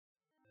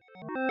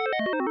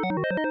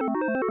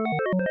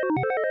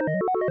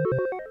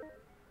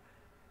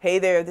Hey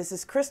there, this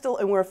is Crystal,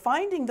 and we're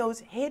finding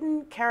those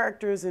hidden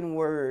characters in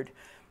Word.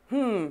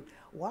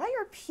 Why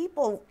are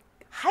people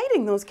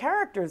hiding those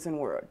characters in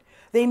Word?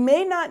 They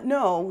may not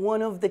know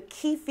one of the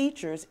key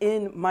features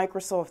in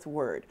Microsoft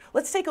Word.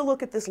 Let's take a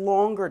look at this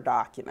longer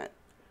document.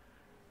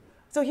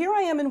 So here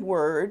I am in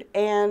Word,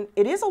 and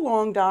it is a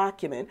long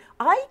document.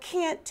 I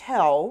can't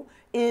tell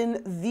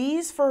in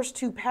these first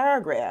two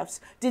paragraphs,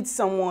 did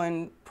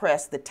someone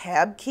press the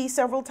Tab key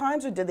several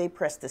times, or did they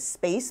press the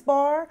space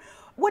bar?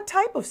 What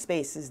type of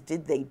spaces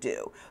did they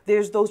do?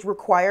 There's those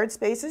required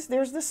spaces,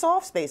 there's the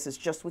soft spaces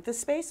just with the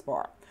space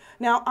bar.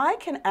 Now I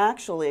can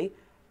actually,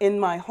 in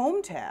my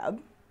Home tab,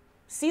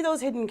 see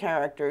those hidden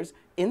characters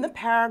in the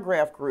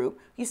paragraph group.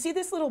 You see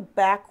this little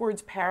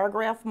backwards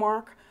paragraph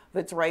mark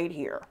that's right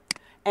here.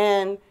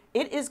 And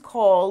it is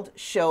called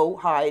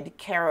ShowHide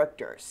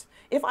Characters.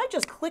 If I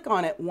just click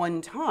on it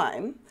one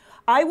time,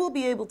 I will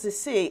be able to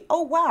see,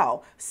 oh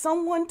wow,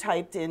 someone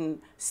typed in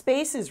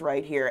spaces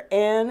right here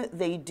and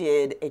they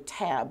did a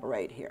tab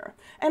right here.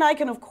 And I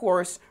can of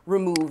course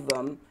remove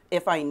them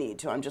if I need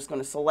to. I'm just going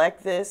to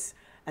select this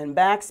and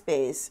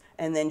backspace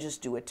and then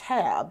just do a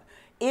tab.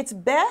 It's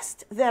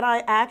best that I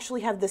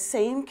actually have the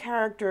same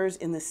characters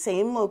in the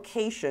same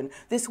location.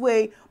 This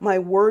way my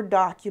Word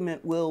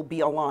document will be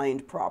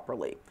aligned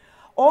properly.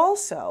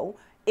 Also,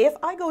 if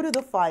I go to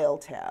the File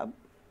tab,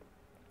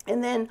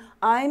 and then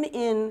I'm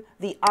in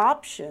the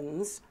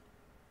options,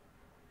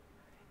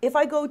 if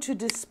I go to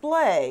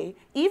display,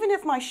 even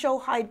if my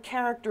ShowHide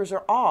characters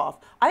are off,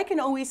 I can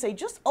always say,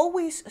 just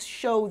always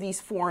show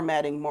these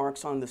formatting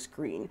marks on the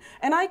screen.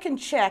 And I can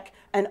check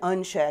and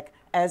uncheck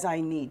as I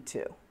need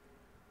to.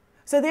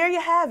 So there you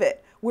have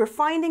it. We're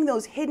finding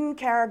those hidden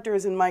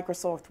characters in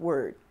Microsoft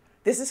Word.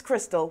 This is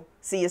Crystal.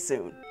 See you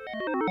soon.